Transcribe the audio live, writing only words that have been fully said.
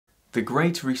The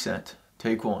Great Reset,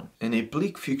 Take 1. In a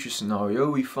bleak future scenario,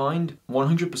 we find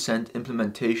 100%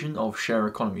 implementation of share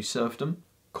economy serfdom,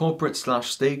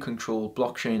 corporate/state-controlled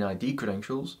blockchain ID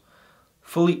credentials,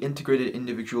 fully integrated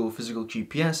individual physical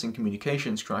GPS and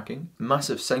communications tracking,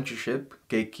 massive censorship,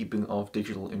 gatekeeping of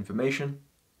digital information,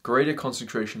 greater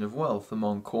concentration of wealth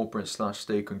among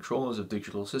corporate/state controllers of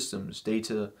digital systems,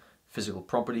 data, physical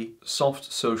property,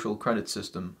 soft social credit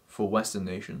system for Western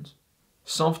nations,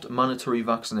 soft mandatory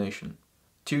vaccination,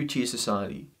 two-tier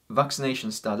society,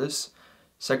 vaccination status,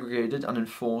 segregated and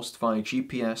enforced via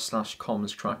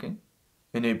GPS/comms tracking.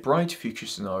 In a bright future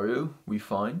scenario, we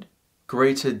find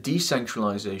greater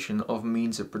decentralization of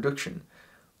means of production,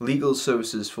 legal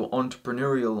services for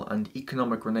entrepreneurial and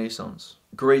economic renaissance,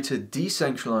 greater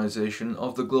decentralization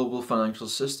of the global financial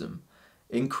system,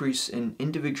 increase in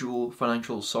individual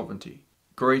financial sovereignty,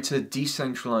 greater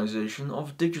decentralization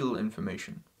of digital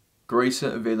information,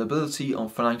 greater availability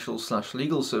of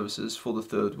financial/legal services for the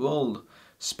third world,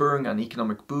 spurring an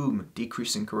economic boom,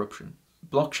 decreasing corruption,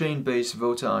 blockchain-based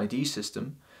voter ID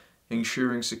system,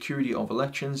 ensuring security of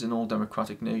elections in all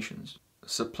democratic nations,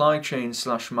 supply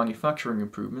chain/manufacturing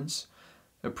improvements,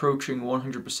 approaching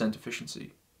 100%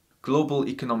 efficiency, global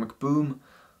economic boom,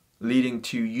 leading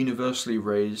to universally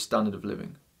raised standard of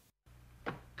living.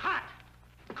 Cut!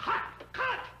 Cut!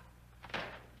 Cut!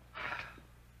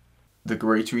 The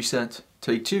Great Reset,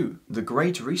 Take 2. The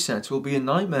Great Reset will be a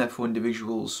nightmare for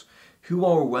individuals who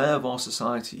are aware of our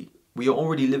society. We are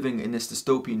already living in this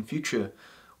dystopian future.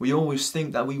 We always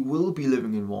think that we will be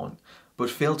living in one,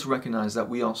 but fail to recognize that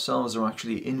we ourselves are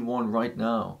actually in one right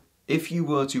now. If you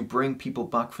were to bring people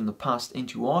back from the past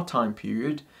into our time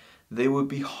period, they would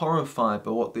be horrified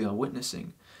by what they are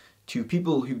witnessing. To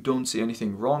people who don't see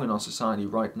anything wrong in our society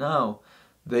right now,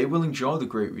 they will enjoy the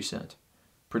Great Reset.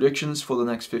 Predictions for the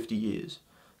next 50 years.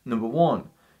 Number 1.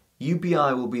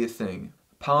 UBI will be a thing,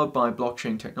 powered by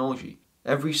blockchain technology.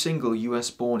 Every single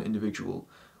US-born individual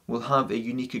will have a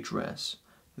unique address.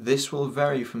 This will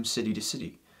vary from city to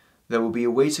city. There will be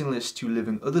a waiting list to live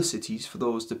in other cities for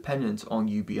those dependent on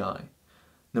UBI.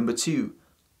 Number 2.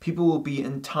 People will be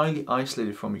entirely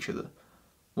isolated from each other.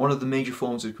 One of the major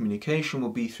forms of communication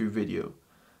will be through video.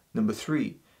 Number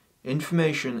 3.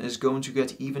 Information is going to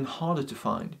get even harder to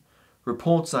find.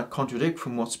 Reports that contradict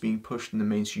from what's being pushed in the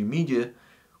mainstream media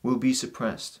will be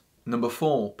suppressed. Number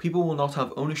 4. People will not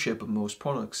have ownership of most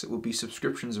products. It will be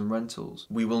subscriptions and rentals.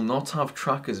 We will not have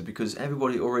trackers because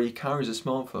everybody already carries a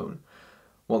smartphone.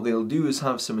 What they'll do is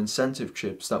have some incentive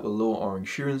chips that will lower our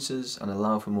insurances and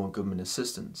allow for more government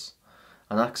assistance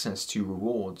and access to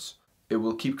rewards. It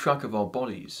will keep track of our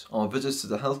bodies. Our visits to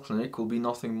the health clinic will be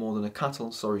nothing more than a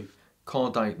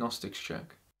car diagnostics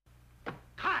check.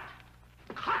 Cut!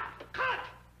 Cut! Cut!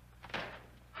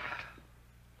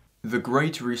 The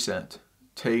Great Reset,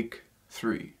 Take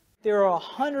 3. There are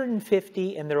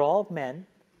 150, and they're all men,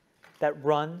 that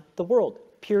run the world,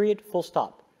 period, full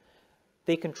stop.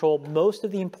 They control most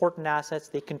of the important assets.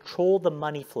 They control the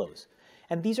money flows.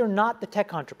 And these are not the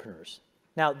tech entrepreneurs.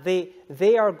 Now,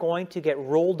 they are going to get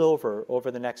rolled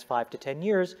over the next 5 to 10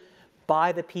 years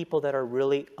by the people that are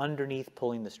really underneath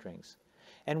pulling the strings.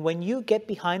 And when you get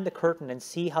behind the curtain and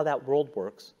see how that world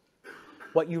works,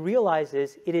 what you realize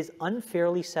is it is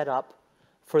unfairly set up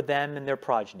for them and their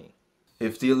progeny.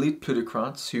 If the elite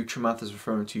plutocrats who Chamath is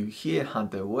referring to here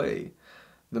had their way,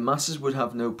 the masses would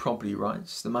have no property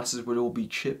rights, the masses would all be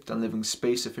chipped and live in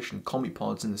space-efficient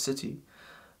commie-pods in the city,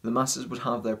 the masses would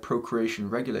have their procreation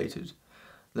regulated,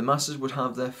 the masses would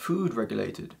have their food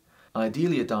regulated,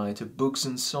 ideally a diet of bugs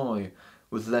and soy,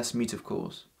 with less meat of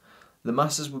course. The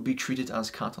masses would be treated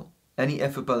as cattle. Any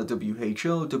effort by the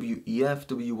WHO,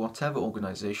 WEF, whatever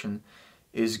organization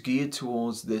is geared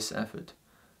towards this effort.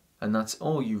 And that's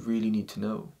all you really need to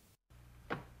know.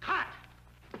 Cut!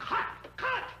 Cut!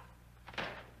 Cut!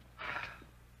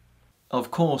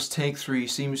 Of course, Take 3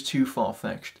 seems too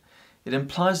far-fetched. It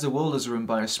implies the world is run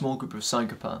by a small group of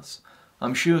psychopaths.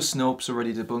 I'm sure Snopes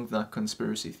already debunked that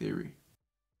conspiracy theory.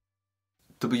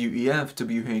 WEF,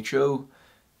 WHO,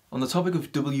 on the topic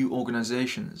of W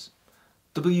organizations.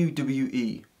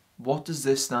 WWE, what does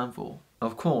this stand for?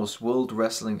 Of course, World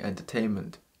Wrestling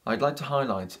Entertainment. I'd like to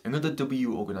highlight another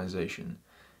W organization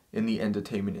in the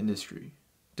entertainment industry.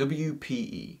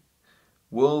 WPE,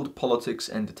 World Politics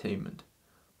Entertainment.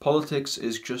 Politics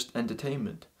is just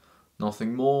entertainment.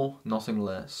 Nothing more, nothing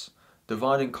less.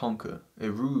 Divide and conquer,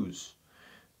 a ruse.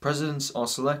 Presidents are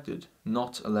selected,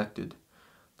 not elected.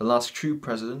 The last true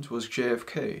president was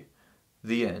JFK.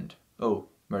 The end. Oh,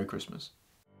 Merry Christmas.